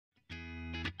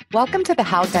Welcome to the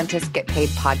How Dentists Get Paid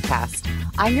podcast.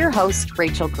 I'm your host,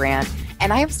 Racheal Grant,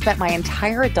 and I have spent my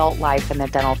entire adult life in the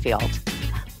dental field.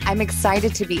 I'm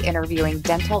excited to be interviewing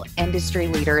dental industry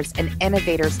leaders and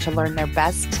innovators to learn their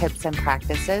best tips and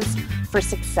practices for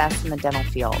success in the dental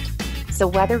field. So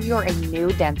whether you're a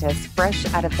new dentist fresh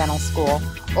out of dental school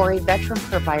or a veteran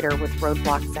provider with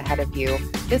roadblocks ahead of you,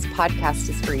 this podcast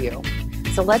is for you.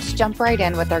 So let's jump right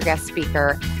in with our guest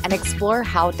speaker and explore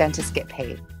how dentists get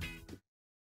paid.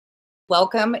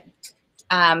 Welcome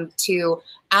to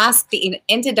Ask the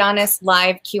Endodontist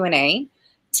live Q&A.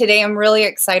 Today, I'm really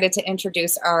excited to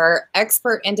introduce our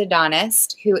expert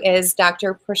endodontist, who is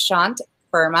Dr. Prashant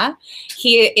Verma.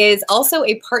 He is also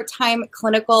a part-time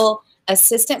clinical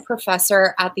assistant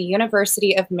professor at the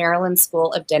University of Maryland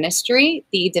School of Dentistry,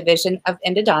 the Division of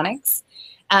Endodontics.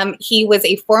 He was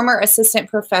a former assistant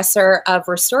professor of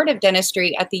restorative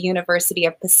dentistry at the University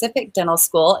of Pacific Dental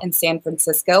School in San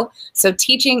Francisco. So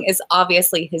teaching is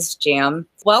obviously his jam.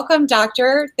 Welcome,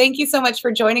 doctor. Thank you so much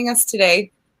for joining us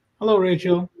today. Hello,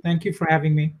 Racheal. Thank you for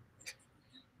having me.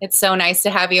 It's so nice to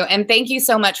have you. And thank you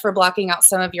so much for blocking out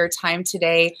some of your time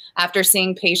today after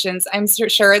seeing patients. I'm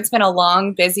sure it's been a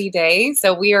long, busy day.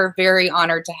 So we are very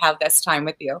honored to have this time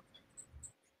with you.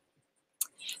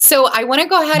 So I want to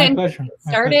go ahead and get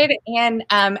started and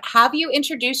have you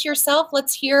introduce yourself.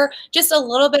 Let's hear just a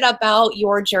little bit about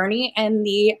your journey in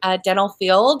the dental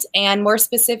field and more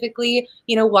specifically,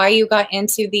 why you got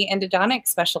into the endodontic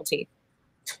specialty.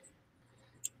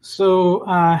 So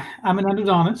I'm an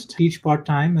endodontist, teach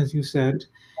part-time, as you said.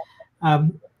 The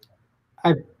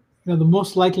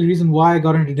most likely reason why I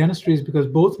got into dentistry is because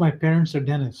both my parents are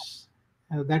dentists.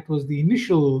 That was the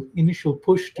initial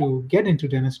push to get into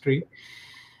dentistry.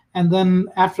 And then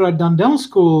after I'd done dental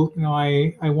school,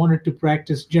 I wanted to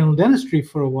practice general dentistry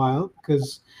for a while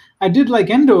because I did like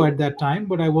endo at that time,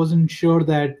 but I wasn't sure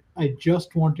that I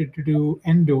just wanted to do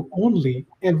endo only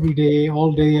every day,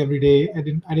 all day, every day. I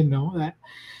didn't know that.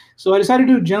 So I decided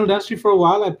to do general dentistry for a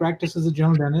while. I practiced as a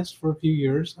general dentist for a few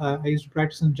years. I used to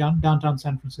practice in downtown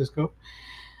San Francisco.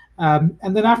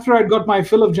 And then after I got my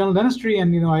fill of general dentistry,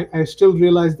 and I still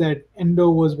realized that endo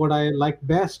was what I liked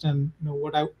best, and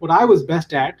what I was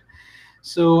best at.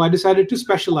 So I decided to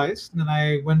specialize. Then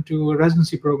I went to a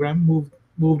residency program,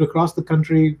 moved across the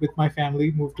country with my family,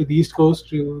 moved to the East Coast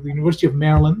to the University of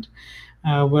Maryland,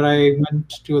 where I went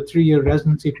to a 3-year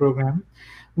residency program,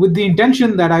 with the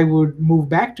intention that I would move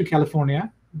back to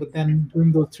California. But then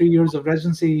during those 3 years of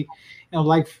residency,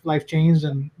 life changed,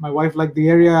 and my wife liked the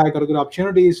area. I got a good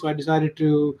opportunity, so I decided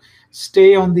to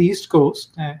stay on the East Coast.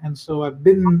 And so I've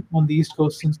been on the East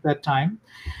Coast since that time.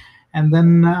 And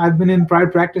then I've been in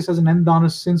private practice as an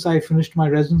endodontist since I finished my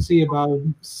residency about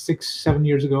 6-7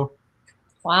 years ago.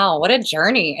 Wow, what a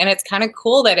journey. And it's kind of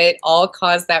cool that it all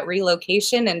caused that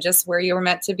relocation and just where you were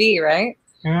meant to be, right?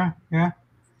 Yeah.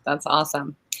 That's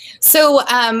awesome. So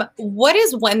what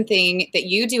is one thing that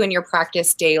you do in your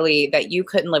practice daily that you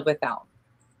couldn't live without?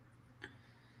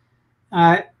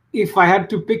 If I had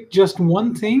to pick just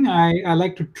one thing, I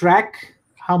like to track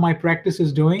how my practice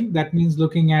is doing. That means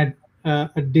looking at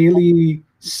a daily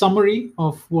summary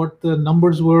of what the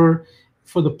numbers were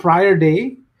for the prior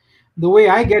day. The way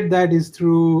I get that is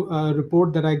through a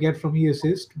report that I get from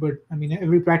eAssist. But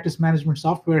every practice management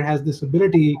software has this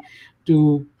ability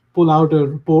to pull out a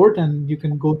report, and you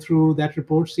can go through that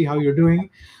report, see how you're doing.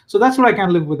 So that's what I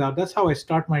can't live without. That's how I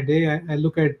start my day. I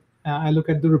look at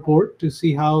the report to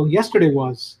see how yesterday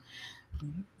was.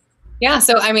 Yeah,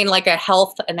 so like a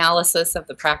health analysis of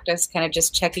the practice, kind of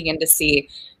just checking in to see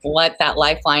what that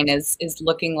lifeline is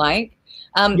looking like.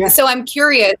 So I'm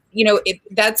curious, if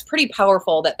that's pretty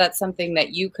powerful, that's something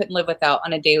that you couldn't live without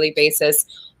on a daily basis.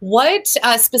 What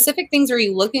specific things are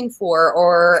you looking for,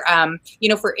 or,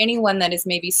 for anyone that is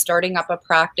maybe starting up a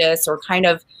practice or kind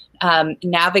of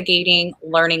navigating,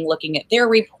 learning, looking at their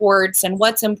reports and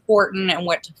what's important and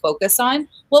what to focus on?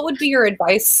 What would be your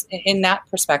advice in that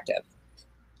perspective?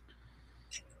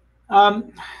 I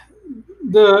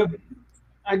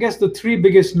guess the 3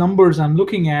 biggest numbers I'm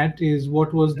looking at is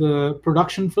what was the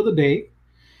production for the day,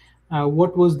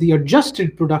 what was the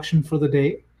adjusted production for the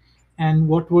day, and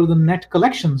what were the net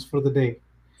collections for the day.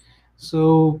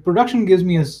 So production gives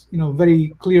me a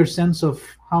very clear sense of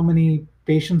how many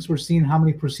patients were seen, how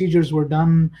many procedures were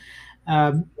done.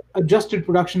 Adjusted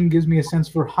production gives me a sense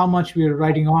for how much we are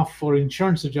writing off for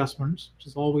insurance adjustments, which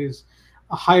is always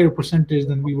a higher percentage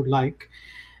than we would like.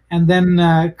 And then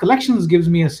collections gives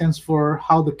me a sense for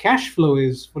how the cash flow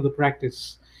is for the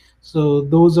practice. So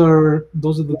those are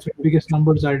the 3 biggest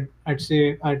numbers I'd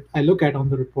say I look at on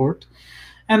the report.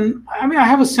 And I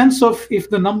have a sense of if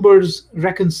the numbers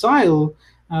reconcile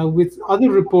with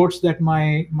other reports that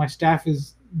my staff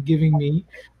is giving me.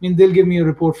 I mean, they'll give me a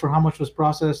report for how much was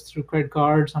processed through credit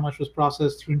cards, how much was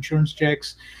processed through insurance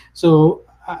checks. So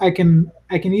I can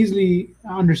easily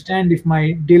understand if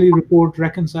my daily report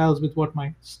reconciles with what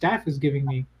my staff is giving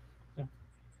me. So,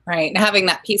 Right. And having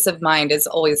that peace of mind is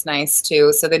always nice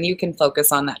too. So then you can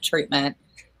focus on that treatment.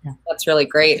 yeah. That's really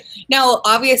great. Now,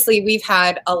 obviously, we've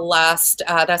had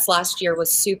this last year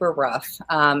was super rough,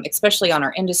 especially on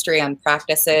our industry, on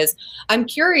practices. I'm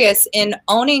curious, in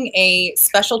owning a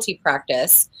specialty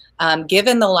practice,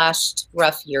 given the last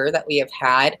rough year that we have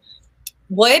had,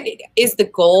 what is the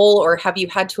goal, or have you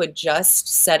had to adjust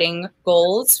setting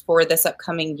goals for this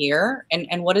upcoming year?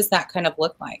 And what does that kind of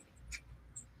look like?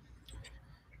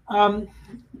 Um,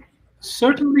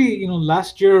 Certainly,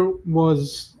 last year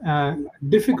was a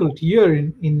difficult year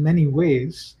in many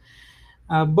ways.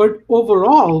 But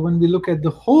overall, when we look at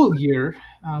the whole year,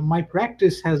 my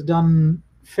practice has done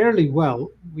fairly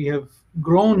well. We have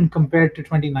grown compared to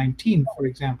 2019, for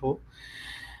example.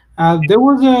 There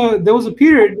was a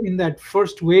period in that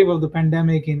first wave of the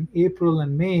pandemic in April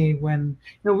and May when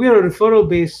we are a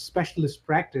referral-based specialist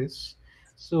practice.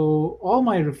 So all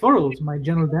my referrals, my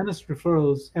general dentist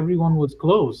referrals, everyone was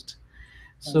closed.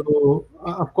 So,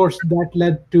 of course, that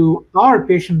led to our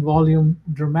patient volume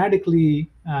dramatically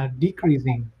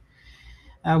decreasing.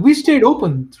 We stayed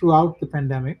open throughout the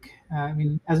pandemic. I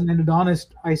mean, as an endodontist,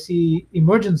 I see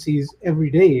emergencies every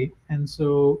day. And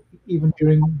so, even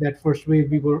during that first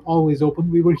wave, we were always open.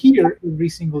 We were here every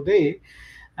single day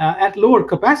at lower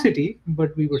capacity,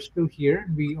 but we were still here.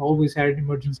 We always had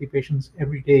emergency patients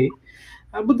every day.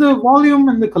 But the volume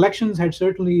and the collections had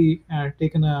certainly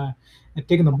taken a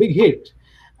big hit.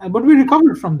 But we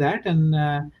recovered from that, and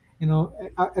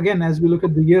again, as we look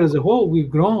at the year as a whole, we've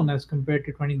grown as compared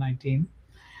to 2019.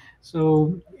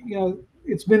 So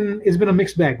it's been a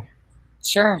mixed bag.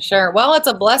 Sure, sure. Well, it's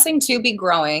a blessing to be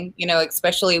growing,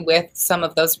 especially with some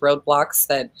of those roadblocks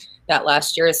that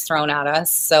last year has thrown at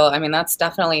us. So, I mean, that's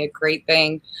definitely a great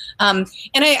thing. And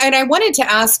I wanted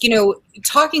to ask,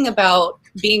 talking about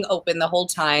being open the whole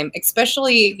time,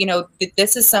 especially,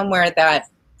 this is somewhere that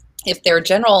if their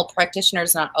general practitioner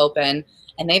is not open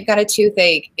and they've got a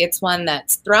toothache, it's one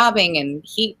that's throbbing and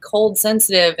heat, cold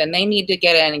sensitive, and they need to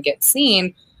get in and get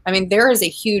seen. I mean, there is a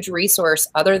huge resource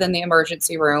other than the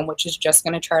emergency room, which is just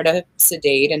going to try to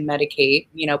sedate and medicate,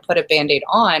 put a Band-Aid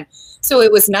on. So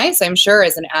it was nice, I'm sure,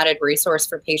 as an added resource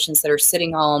for patients that are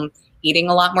sitting home, eating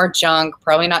a lot more junk,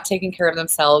 probably not taking care of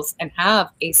themselves, and have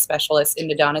a specialist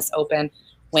endodontist open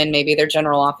when maybe their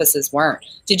general offices weren't.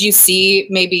 Did you see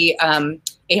maybe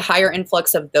a higher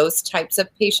influx of those types of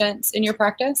patients in your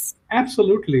practice?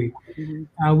 Absolutely.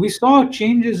 We saw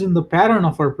changes in the pattern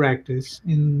of our practice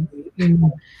in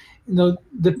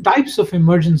the types of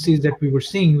emergencies that we were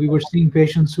seeing. We were seeing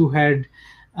patients who had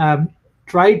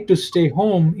tried to stay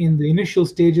home in the initial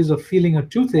stages of feeling a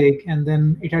toothache, and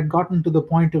then it had gotten to the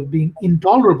point of being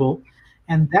intolerable,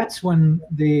 and that's when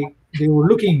they were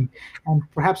looking and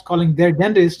perhaps calling their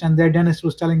dentist, and their dentist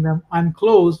was telling them, I'm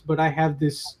closed, but I have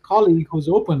this colleague who's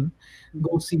open,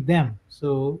 go see them.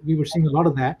 So we were seeing a lot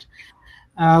of that.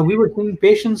 We were seeing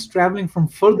patients traveling from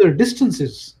further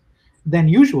distances than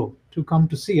usual to come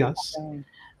to see us.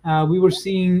 We were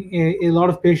seeing a lot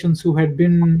of patients who had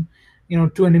been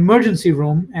to an emergency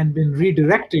room and been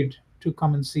redirected to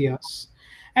come and see us.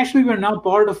 Actually, we're now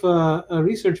part of a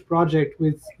research project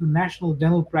with the National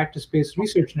Dental Practice-Based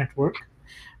Research Network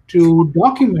to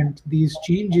document these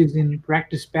changes in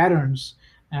practice patterns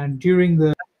during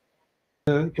the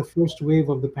first wave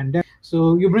of the pandemic.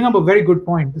 So you bring up a very good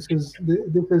point. This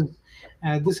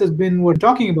has been what we're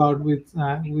talking about with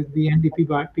the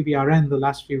NDPPRN the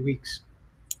last few weeks.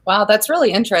 Wow, that's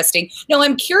really interesting. No,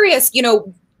 I'm curious,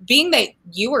 being that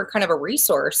you were kind of a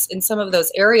resource in some of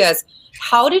those areas,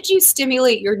 how did you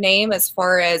stimulate your name as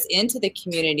far as into the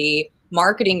community,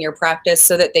 marketing your practice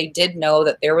so that they did know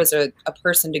that there was a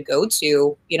person to go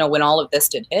to, when all of this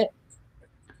did hit?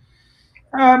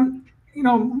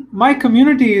 My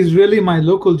community is really my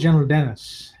local general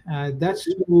dentists.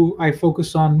 That's who I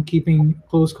focus on keeping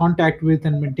close contact with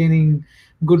and maintaining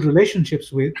good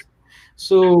relationships with.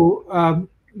 So,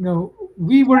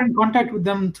 we were in contact with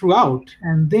them throughout,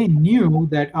 and they knew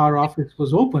that our office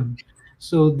was open.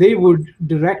 So they would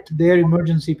direct their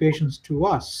emergency patients to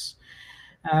us.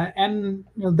 And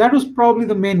that was probably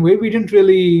the main way. We didn't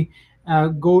really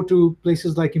go to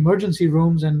places like emergency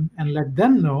rooms and let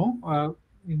them know.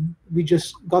 We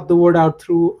just got the word out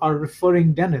through our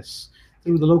referring dentists,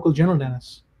 through the local general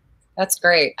dentists. That's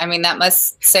great. I mean, that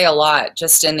must say a lot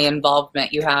just in the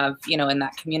involvement you have, in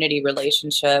that community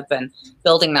relationship and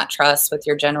building that trust with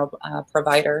your general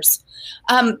providers.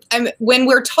 When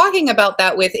we're talking about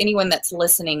that with anyone that's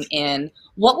listening in,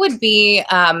 what would be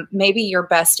maybe your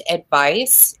best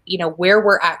advice, where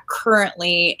we're at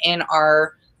currently in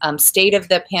our state of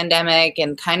the pandemic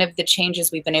and kind of the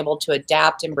changes we've been able to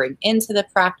adapt and bring into the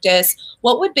practice?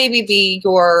 What would maybe be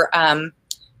your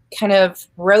kind of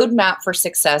roadmap for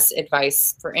success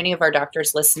advice for any of our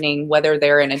doctors listening, whether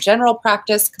they're in a general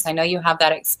practice, because I know you have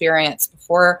that experience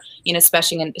before,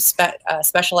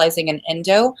 specializing in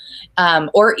endo,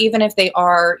 or even if they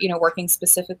are, working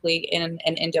specifically in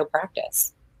an endo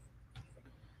practice?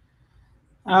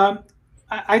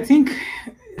 I think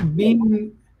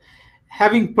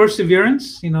having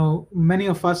perseverance, many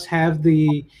of us have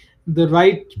the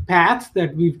right path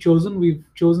that we've chosen. We've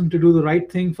chosen to do the right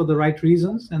thing for the right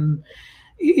reasons, and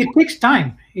it takes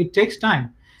time. It takes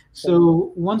time.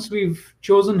 So once we've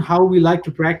chosen how we like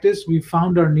to practice, we've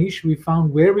found our niche, we've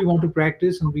found where we want to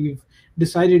practice, and we've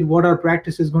decided what our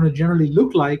practice is going to generally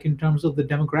look like in terms of the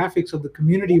demographics of the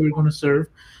community we're going to serve.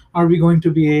 Are we going to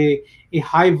be a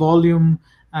high volume,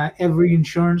 every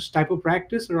insurance type of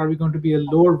practice, or are we going to be a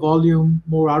lower volume,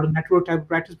 more out of network type of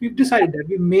practice? We've decided that.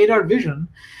 We've made our vision.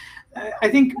 I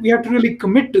think we have to really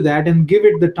commit to that and give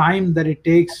it the time that it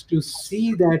takes to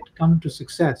see that come to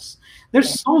success.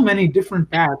 There's so many different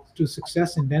paths to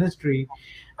success in dentistry,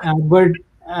 but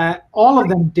all of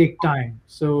them take time.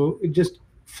 So just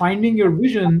finding your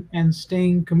vision and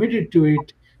staying committed to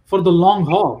it for the long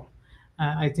haul,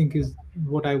 I think is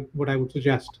what I would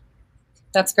suggest.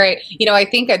 That's great. I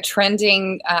think a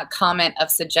trending comment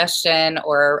of suggestion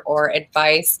or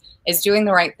advice is doing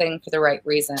the right thing for the right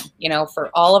reason, for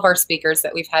all of our speakers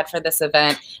that we've had for this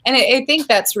event. And I think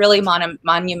that's really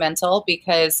monumental,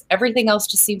 because everything else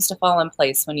just seems to fall in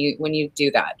place when you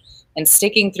do that. And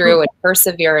sticking through and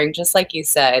persevering, just like you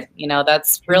said,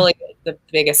 that's really the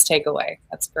biggest takeaway.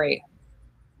 That's great.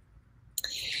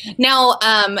 Now,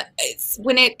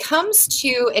 when it comes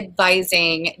to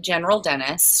advising general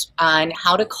dentists on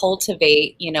how to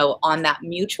cultivate, on that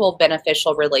mutual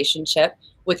beneficial relationship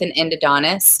with an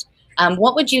endodontist,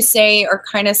 what would you say are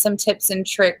kind of some tips and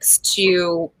tricks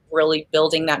to really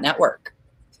building that network?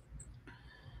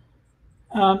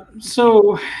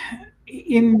 So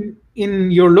in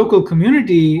your local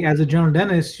community, as a general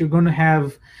dentist, you're going to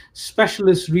have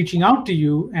specialists reaching out to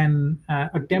you and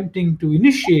attempting to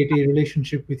initiate a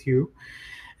relationship with you.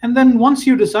 And then once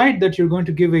you decide that you're going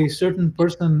to give a certain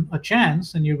person a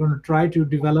chance and you're going to try to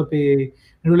develop a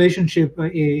relationship,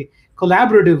 a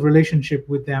collaborative relationship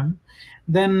with them,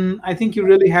 then I think you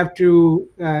really have to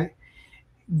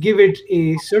give it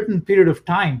a certain period of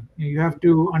time. You have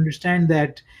to understand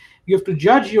that you have to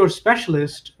judge your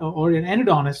specialist or an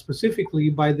endodontist specifically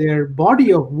by their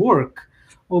body of work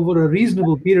over a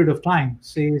reasonable period of time,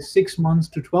 say 6 months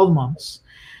to 12 months.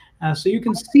 So you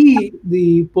can see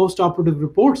the post-operative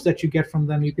reports that you get from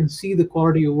them. You can see the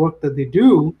quality of work that they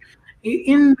do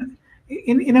in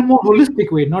a more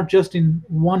holistic way, not just in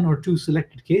one or two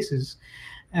selected cases.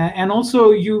 And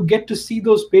also you get to see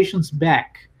those patients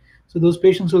back. So those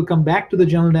patients will come back to the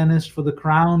general dentist for the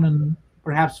crown and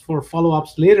perhaps for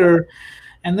follow-ups later.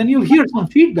 And then you'll hear some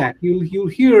feedback. You'll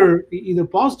hear either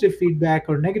positive feedback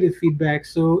or negative feedback.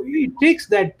 So it takes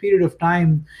that period of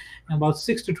time, about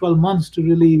 6 to 12 months, to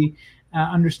really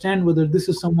understand whether this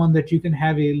is someone that you can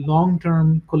have a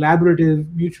long-term,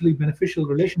 collaborative, mutually beneficial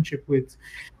relationship with.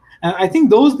 I think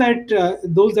those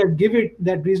that give it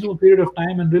that reasonable period of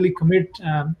time and really commit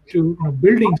to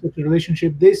building such a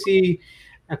relationship, they see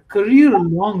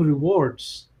career-long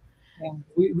rewards. Yeah.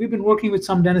 We've been working with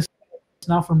some dentists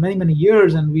now for many, many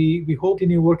years, and we hope to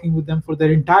continue working with them for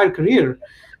their entire career.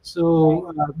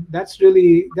 So that's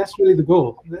really the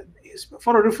goal.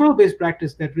 For a referral-based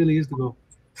practice, that really is the goal.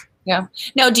 Yeah.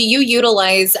 Now, do you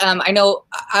utilize, I know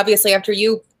obviously after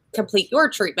you complete your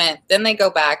treatment, then they go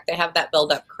back, they have that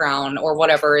build-up crown or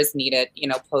whatever is needed,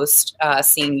 post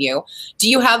seeing you. Do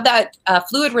you have that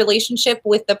fluid relationship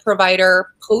with the provider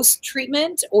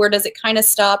post-treatment, or does it kind of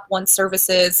stop once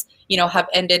services, have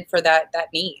ended for that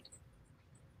need?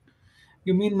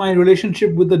 You mean my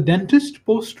relationship with the dentist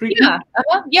post-treatment?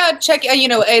 Yeah, yeah. Check,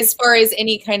 as far as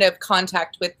any kind of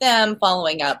contact with them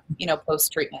following up,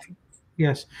 post-treatment.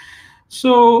 Yes.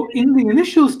 So in the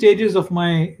initial stages of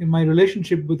my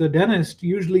relationship with the dentist,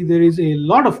 usually there is a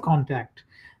lot of contact.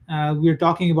 We're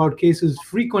talking about cases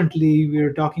frequently.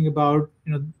 We're talking about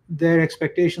their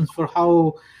expectations for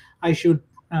how I should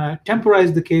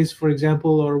temporize the case, for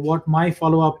example, or what my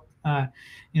follow-up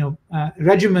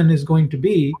regimen is going to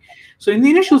be. So in the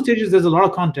initial stages, there's a lot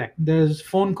of contact. There's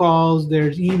phone calls,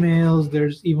 there's emails,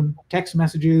 there's even text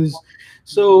messages.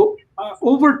 So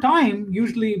over time,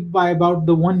 usually by about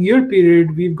the 1 year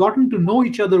period, we've gotten to know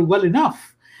each other well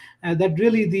enough that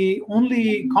really the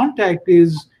only contact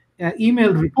is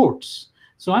email reports.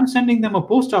 So I'm sending them a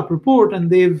post-op report, and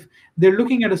they're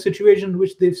looking at a situation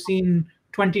which they've seen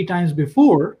 20 times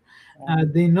before.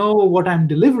 They know what I'm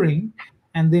delivering,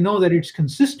 and they know that it's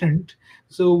consistent.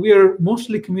 So we are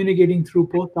mostly communicating through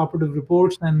post-operative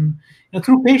reports and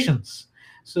through patients.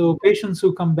 So patients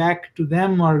who come back to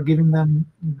them are giving them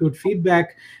good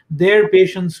feedback. Their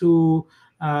patients who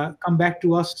come back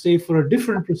to us, say for a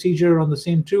different procedure on the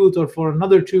same tooth or for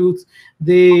another tooth,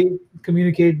 they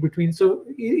communicate between. So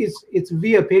it's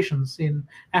via patients in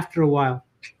after a while.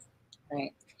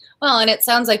 Right. Well, and it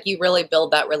sounds like you really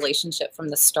build that relationship from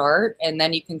the start, and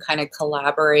then you can kind of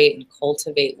collaborate and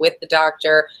cultivate with the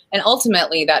doctor. And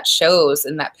ultimately that shows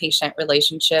in that patient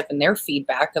relationship and their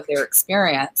feedback of their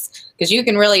experience, because you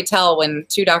can really tell when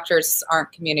two doctors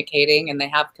aren't communicating and they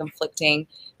have conflicting,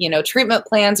 treatment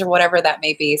plans or whatever that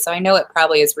may be. So I know it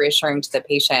probably is reassuring to the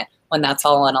patient when that's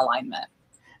all in alignment.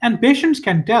 And patients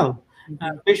can tell.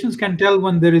 Patients can tell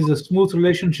when there is a smooth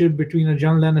relationship between a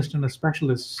general dentist and a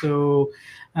specialist. So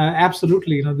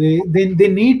absolutely, they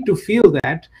need to feel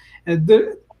that.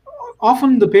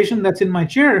 Often the patient that's in my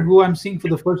chair who I'm seeing for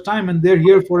the first time, and they're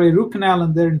here for a root canal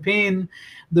and they're in pain,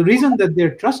 the reason that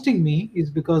they're trusting me is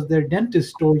because their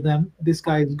dentist told them this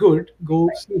guy is good, go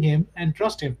see him and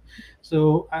trust him.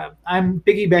 So I'm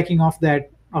piggybacking off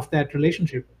that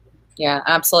relationship. Yeah,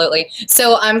 absolutely.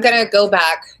 So I'm going to go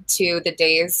back to the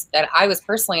days that I was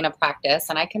personally in a practice,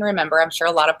 and I can remember, I'm sure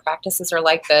a lot of practices are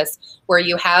like this, where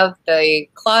you have the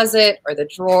closet or the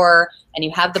drawer and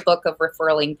you have the book of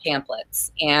referring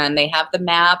pamphlets, and they have the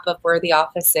map of where the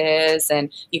office is,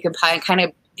 and you can kind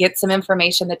of get some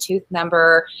information, the tooth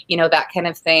number, that kind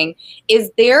of thing. Is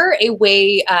there a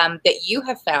way that you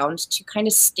have found to kind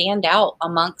of stand out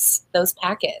amongst those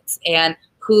packets and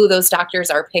who those doctors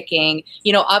are picking,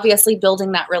 obviously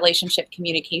building that relationship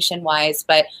communication wise,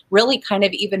 but really kind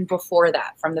of even before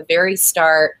that, from the very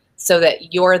start, so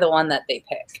that you're the one that they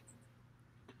pick?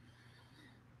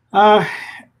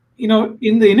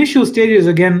 In the initial stages,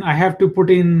 again, I have to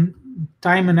put in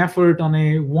time and effort on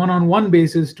a one-on-one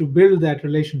basis to build that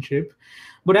relationship.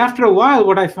 But after a while,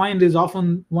 what I find is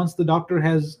often once the doctor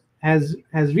has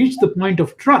reached the point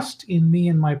of trust in me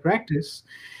and my practice,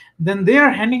 then they are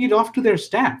handing it off to their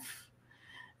staff.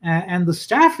 And the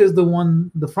staff is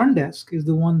the front desk is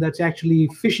the one that's actually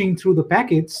fishing through the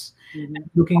packets,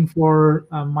 looking for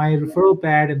my referral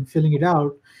pad and filling it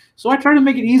out. So I try to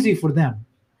make it easy for them.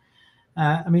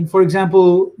 For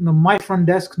example, my front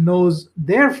desk knows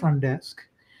their front desk,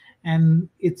 and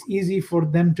it's easy for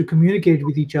them to communicate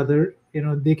with each other.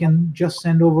 They can just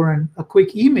send over a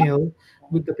quick email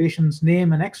with the patient's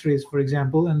name and x-rays, for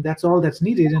example, and that's all that's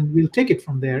needed, and we'll take it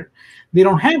from there. They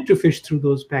don't have to fish through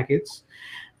those packets.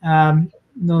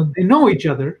 They know each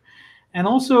other. And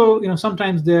also,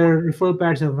 sometimes their referral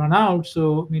pads have run out.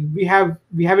 So, we have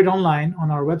it online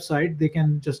on our website. They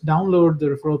can just download the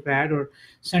referral pad or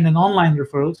send an online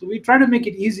referral. So we try to make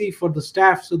it easy for the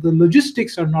staff, so the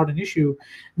logistics are not an issue.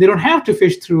 They don't have to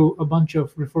fish through a bunch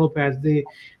of referral pads.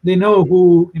 They know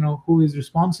who is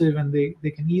responsive, and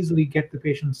they can easily get the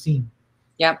patient seen.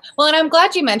 Yeah. Well, and I'm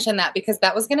glad you mentioned that, because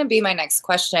that was going to be my next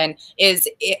question is,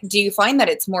 do you find that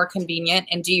it's more convenient,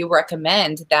 and do you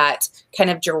recommend that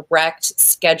kind of direct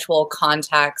schedule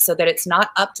contact so that it's not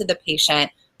up to the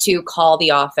patient to call the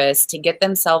office, to get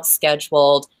themselves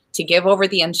scheduled, to give over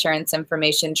the insurance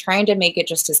information, trying to make it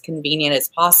just as convenient as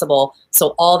possible,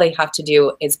 so all they have to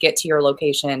do is get to your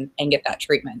location and get that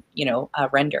treatment,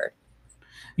 rendered?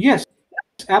 Yes.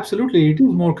 Absolutely, it is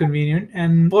more convenient.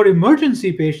 And for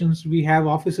emergency patients, we have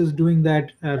offices doing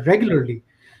that regularly,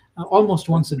 almost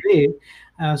once a day.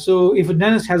 So if a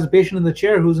dentist has a patient in the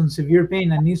chair who's in severe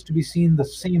pain and needs to be seen the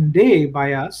same day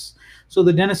by us, so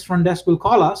the dentist front desk will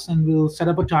call us and we'll set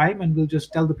up a time, and we'll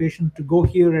just tell the patient to go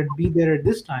here and be there at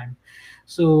this time.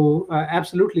 So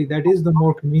absolutely, that is the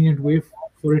more convenient way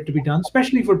for it to be done,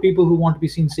 especially for people who want to be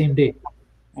seen same day.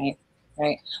 Right.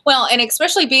 Right. Well, and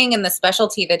especially being in the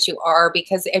specialty that you are,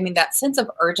 because that sense of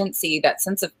urgency, that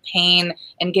sense of pain,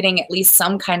 and getting at least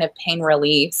some kind of pain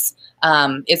release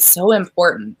is so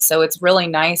important. So it's really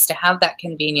nice to have that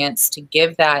convenience, to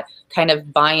give that kind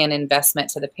of buy-in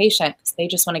investment to the patient, because they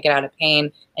just want to get out of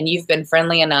pain, and you've been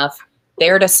friendly enough,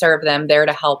 there to serve them, there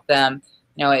to help them.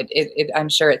 I'm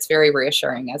sure it's very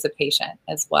reassuring as a patient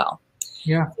as well.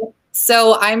 Yeah.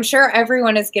 So I'm sure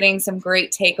everyone is getting some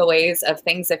great takeaways of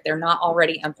things if they're not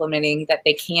already implementing that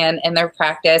they can in their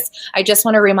practice. I just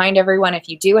want to remind everyone, if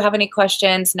you do have any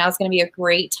questions, now's going to be a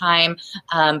great time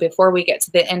before we get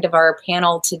to the end of our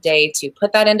panel today to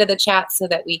put that into the chat so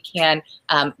that we can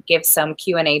give some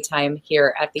Q&A time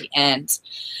here at the end.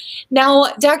 Now,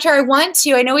 Doctor,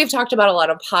 I know we've talked about a lot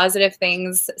of positive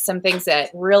things, some things that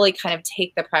really kind of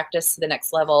take the practice to the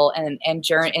next level and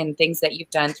things that you've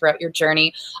done throughout your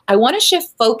journey. I want to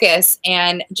shift focus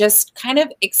and just kind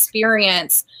of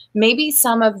experience maybe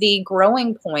some of the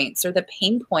growing points or the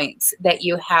pain points that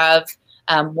you have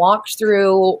walked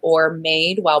through or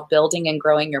made while building and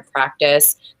growing your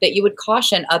practice that you would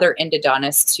caution other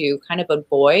endodontists to kind of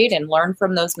avoid and learn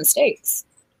from those mistakes.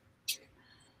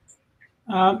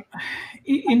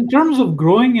 In terms of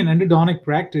growing an endodontic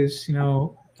practice,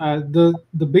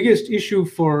 the biggest issue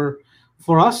for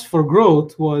us for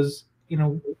growth was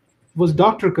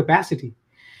doctor capacity.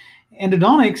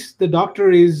 Endodontics, the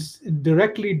doctor is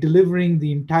directly delivering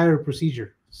the entire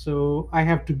procedure. So I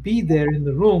have to be there in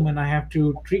the room and I have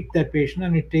to treat that patient,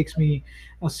 and it takes me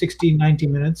 60, 90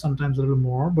 minutes, sometimes a little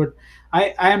more, but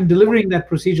I am delivering that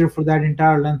procedure for that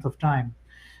entire length of time.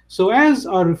 So as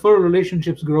our referral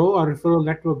relationships grow, our referral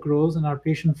network grows, and our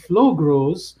patient flow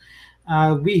grows,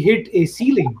 we hit a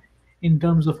ceiling in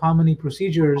terms of how many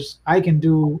procedures I can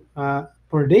do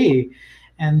per day.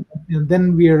 And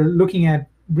then we are looking at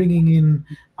bringing in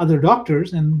other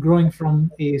doctors and growing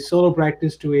from a solo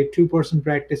practice to a two-person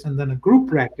practice and then a group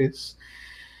practice.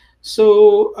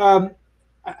 So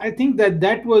I think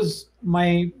that was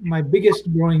my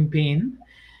biggest growing pain.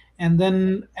 And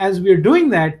then as we're doing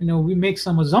that, we make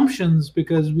some assumptions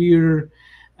because we're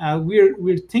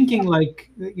thinking like,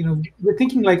 we're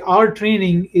thinking like our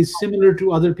training is similar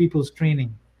to other people's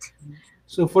training.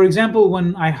 So for example,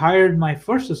 when I hired my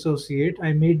first associate,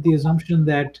 I made the assumption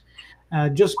that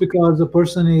just because a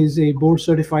person is a board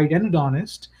certified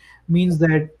endodontist means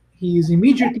that he is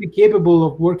immediately capable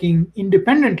of working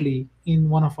independently in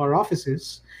one of our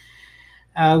offices.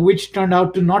 Which turned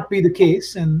out to not be the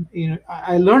case. And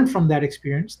I learned from that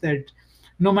experience that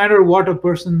no matter what a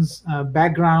person's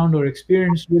background or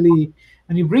experience, really,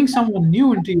 when you bring someone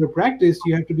new into your practice,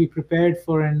 you have to be prepared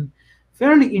for a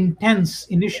fairly intense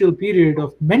initial period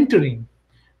of mentoring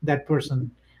that person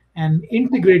and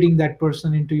integrating that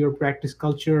person into your practice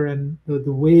culture and the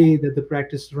way that the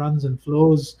practice runs and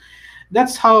flows.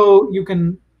 That's how you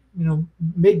can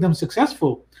make them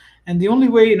successful. And the only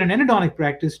way in an endodontic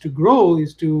practice to grow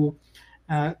is to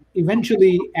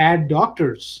eventually add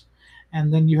doctors.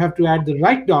 And then you have to add the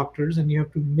right doctors, and you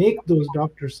have to make those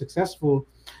doctors successful.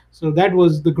 So that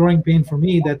was the growing pain for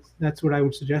me. That's what I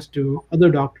would suggest to other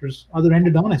doctors, other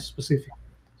endodontists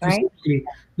specifically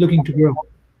looking to grow.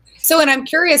 So, and I'm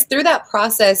curious, through that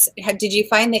process, did you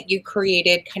find that you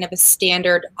created kind of a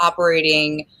standard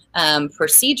operating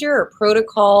procedure or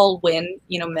protocol when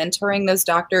mentoring those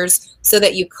doctors so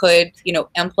that you could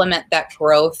implement that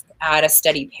growth at a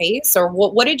steady pace? Or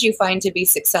what did you find to be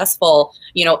successful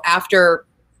after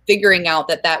figuring out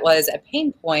that was a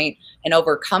pain point and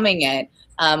overcoming it?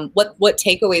 What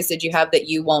takeaways did you have that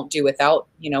you won't do without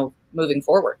moving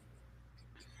forward?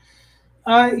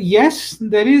 Yes,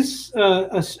 there is.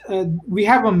 We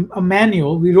have a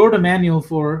manual. We wrote a manual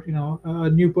for a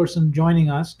new person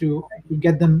joining us to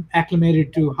get them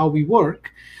acclimated to how we work.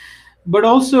 But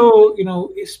also,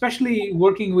 especially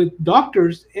working with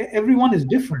doctors, everyone is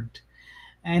different,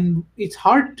 and it's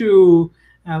hard to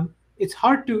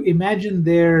imagine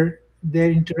their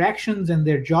interactions and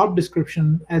their job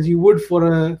description as you would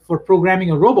for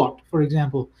programming a robot, for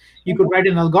example. You could write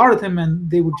an algorithm and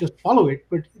they would just follow it,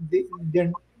 but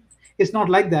it's not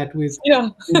like that with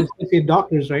associate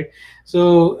doctors, right?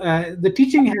 So the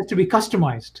teaching has to be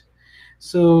customized.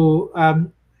 So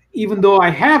even though I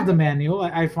have the manual,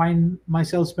 I find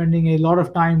myself spending a lot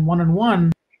of time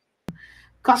one-on-one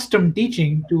custom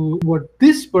teaching to what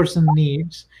this person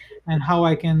needs and how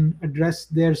I can address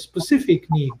their specific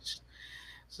needs.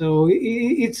 So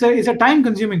it's a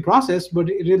time-consuming process, but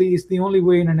it really is the only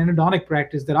way in an endodontic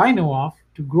practice that I know of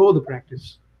to grow the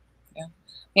practice. Yeah.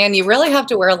 And you really have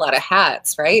to wear a lot of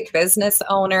hats, right? Business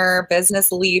owner,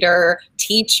 business leader,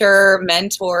 teacher,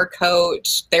 mentor,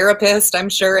 coach, therapist, I'm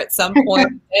sure at some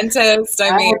point, dentist.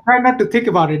 I try not to think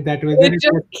about it that way. It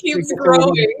just keeps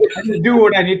growing. I just do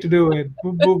what I need to do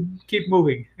and keep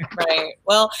moving. Right.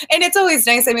 Well, and it's always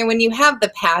nice. I mean, when you have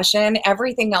the passion,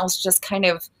 everything else just kind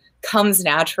of comes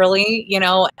naturally,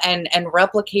 and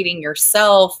replicating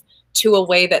yourself to a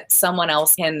way that someone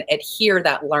else can adhere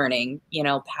that learning,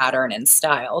 pattern and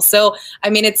style. So, I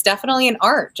mean, it's definitely an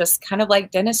art, just kind of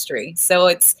like dentistry. So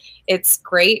it's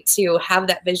great to have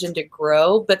that vision to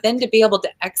grow, but then to be able to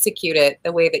execute it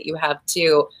the way that you have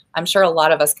too. I'm sure a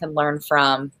lot of us can learn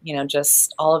from,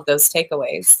 just all of those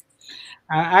takeaways.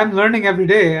 I'm learning every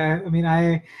day. I mean,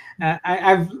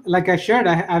 I've like I shared,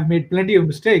 I've made plenty of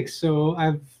mistakes. So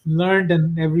I've learned,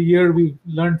 and every year we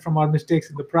learn from our mistakes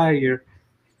in the prior year.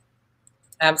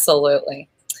 Absolutely.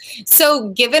 So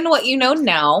given what you know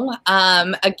now,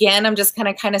 again, I'm just going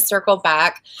to kind of circle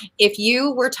back. If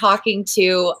you were talking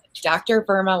to Dr.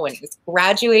 Verma when he was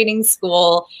graduating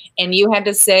school and you had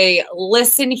to say,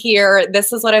 listen here,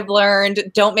 this is what I've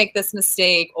learned, don't make this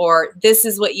mistake, or this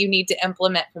is what you need to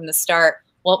implement from the start,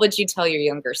 what would you tell your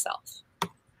younger self?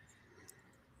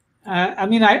 I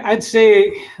mean, I'd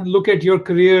say look at your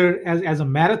career as a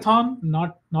marathon,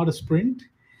 not a sprint.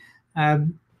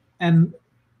 And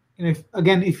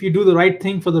if you do the right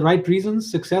thing for the right reasons,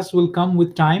 success will come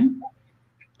with time.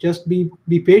 Just be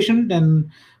patient and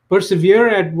persevere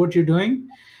at what you're doing.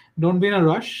 Don't be in a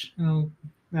rush.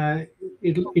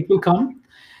 It will come.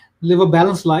 Live a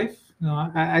balanced life.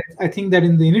 I think that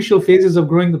in the initial phases of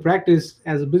growing the practice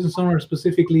as a business owner,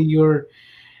 specifically, you're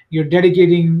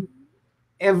dedicating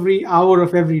every hour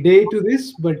of every day to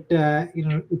this, but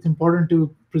it's important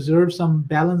to preserve some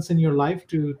balance in your life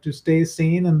to stay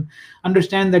sane and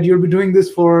understand that you'll be doing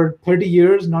this for 30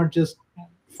 years, not just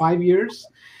 5 years.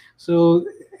 So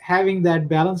having that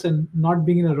balance and not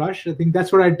being in a rush, I think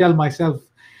that's what I tell myself.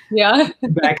 Yeah.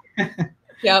 Back.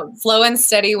 Yeah. Slow and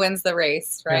steady wins the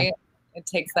race, right? Yeah. It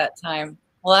takes that time.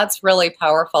 Well, that's really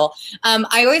powerful.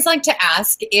 I always like to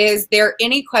ask, is there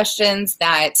any questions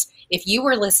that if you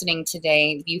were listening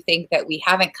today, you think that we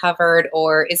haven't covered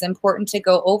or is important to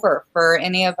go over for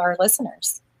any of our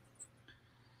listeners?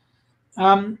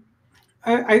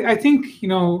 I think,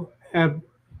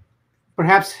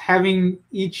 perhaps having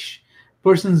each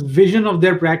person's vision of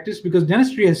their practice, because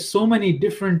dentistry has so many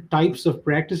different types of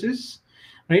practices,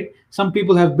 right? Some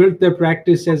people have built their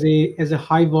practice as a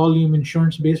high volume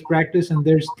insurance based practice, and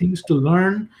there's things to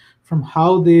learn from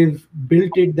how they've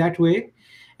built it that way.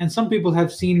 And some people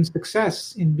have seen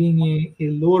success in being a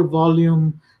lower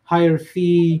volume, higher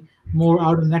fee, more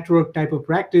out of network type of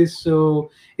practice. So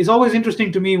it's always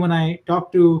interesting to me when I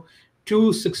talk to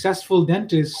two successful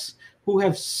dentists who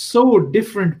have so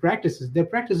different practices. Their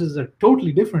practices are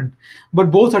totally different,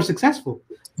 but both are successful.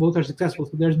 Both are successful.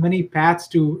 So there's many paths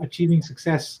to achieving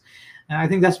success. And I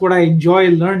think that's what I enjoy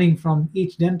learning from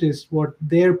each dentist, what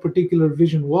their particular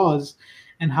vision was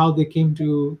and how they came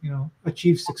to,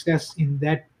 achieve success in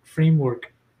that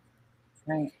framework.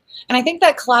 Right. And I think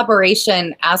that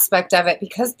collaboration aspect of it,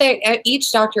 because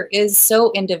each doctor is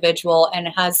so individual and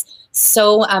has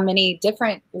so many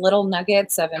different little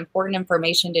nuggets of important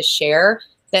information to share,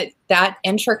 that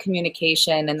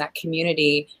intra-communication and that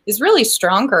community is really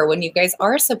stronger when you guys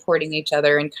are supporting each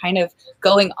other and kind of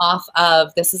going off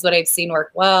of, this is what I've seen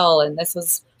work well, and this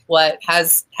is what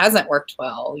hasn't worked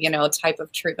well, type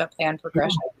of treatment plan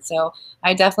progression. So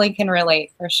I definitely can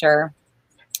relate for sure.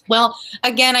 Well,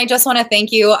 again, I just want to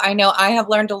thank you. I know I have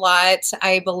learned a lot.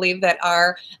 I believe that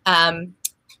our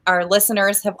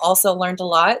listeners have also learned a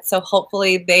lot. So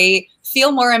hopefully they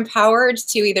feel more empowered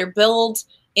to either build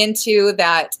into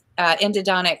that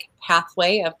endodontic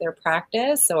pathway of their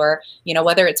practice, or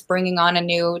whether it's bringing on a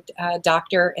new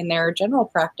doctor in their general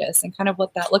practice and kind of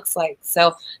what that looks like.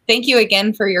 So thank you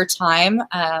again for your time.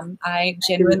 I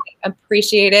genuinely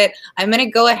appreciate it. I'm going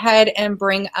to go ahead and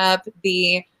bring up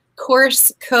the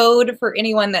course code for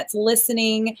anyone that's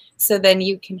listening, so then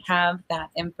you can have that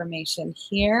information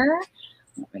here.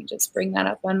 Let me just bring that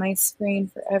up on my screen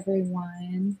for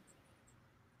everyone.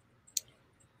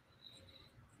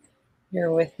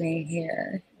 You're with me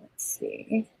here. Let's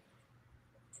see.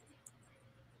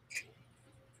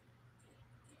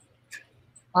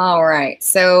 All right.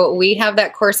 So we have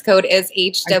that course code as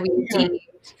HWD.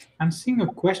 I'm seeing a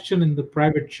question in the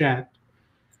private chat.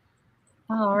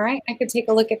 All right. I could take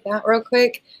a look at that real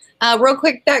quick.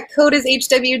 That code is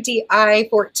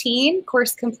HWDI14,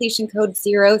 course completion code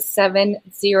 070.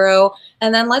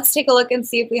 And then let's take a look and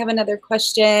see if we have another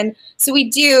question. So we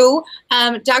do.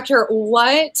 Doctor,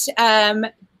 what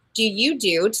do you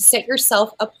do to set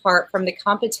yourself apart from the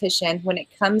competition when it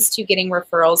comes to getting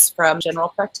referrals from general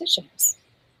practitioners?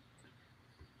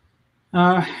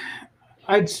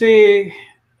 I'd say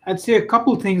a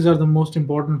couple things are the most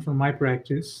important for my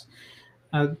practice.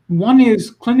 One is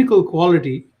clinical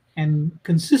quality and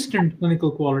consistent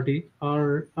clinical quality.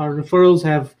 Our referrals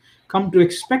have come to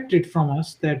expect it from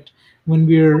us, that when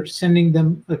we're sending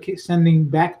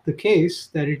back the case,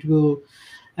 that it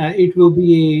will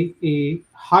be a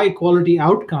high quality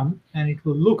outcome, and it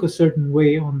will look a certain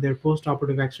way on their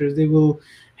post-operative x-rays. They will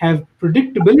have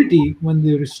predictability when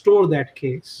they restore that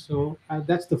case. So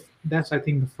that's I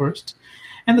think the first.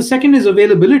 And the second is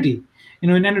availability. In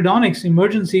endodontics,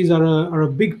 emergencies are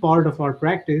a big part of our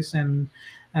practice, and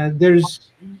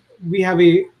there's we have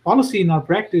a policy in our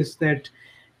practice that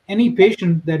any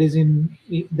patient that is in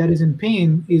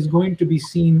pain is going to be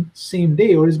seen same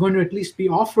day, or is going to at least be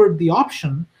offered the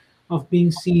option of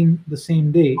being seen the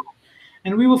same day,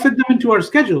 and we will fit them into our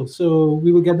schedule. So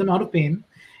we will get them out of pain.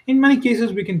 In many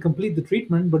cases, we can complete the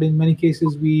treatment, but in many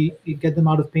cases, we get them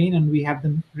out of pain and we have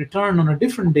them return on a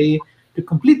different day to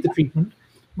complete the treatment.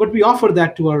 But we offer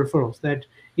that to our referrals, that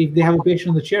if they have a patient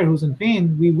in the chair who's in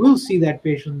pain, we will see that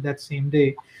patient that same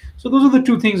day. So those are the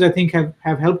two things I think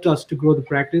have helped us to grow the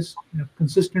practice: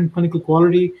 consistent clinical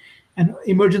quality and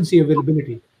emergency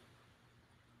availability.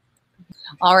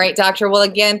 All right, doctor. Well,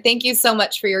 again, thank you so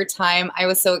much for your time. I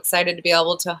was so excited to be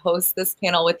able to host this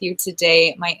panel with you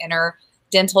today. My inner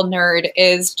dental nerd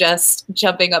is just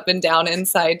jumping up and down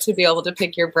inside to be able to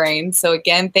pick your brain. So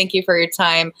again, thank you for your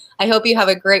time. I hope you have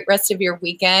a great rest of your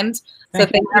weekend. Thank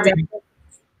you.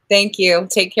 Thank you.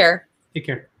 Take care. Take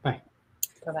care. Bye.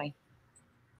 Bye-bye.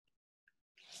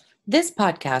 This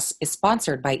podcast is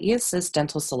sponsored by eAssist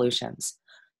Dental Solutions.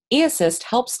 eAssist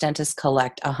helps dentists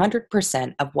collect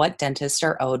 100% of what dentists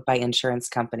are owed by insurance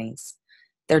companies.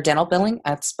 Their dental billing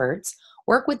experts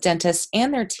work with dentists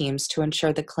and their teams to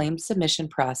ensure the claim submission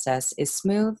process is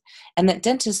smooth and that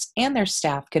dentists and their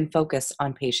staff can focus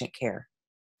on patient care.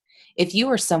 If you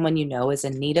or someone you know is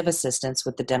in need of assistance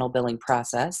with the dental billing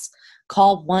process,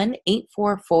 call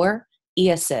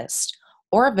 1-844-eAssist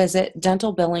or visit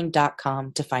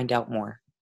dentalbilling.com to find out more.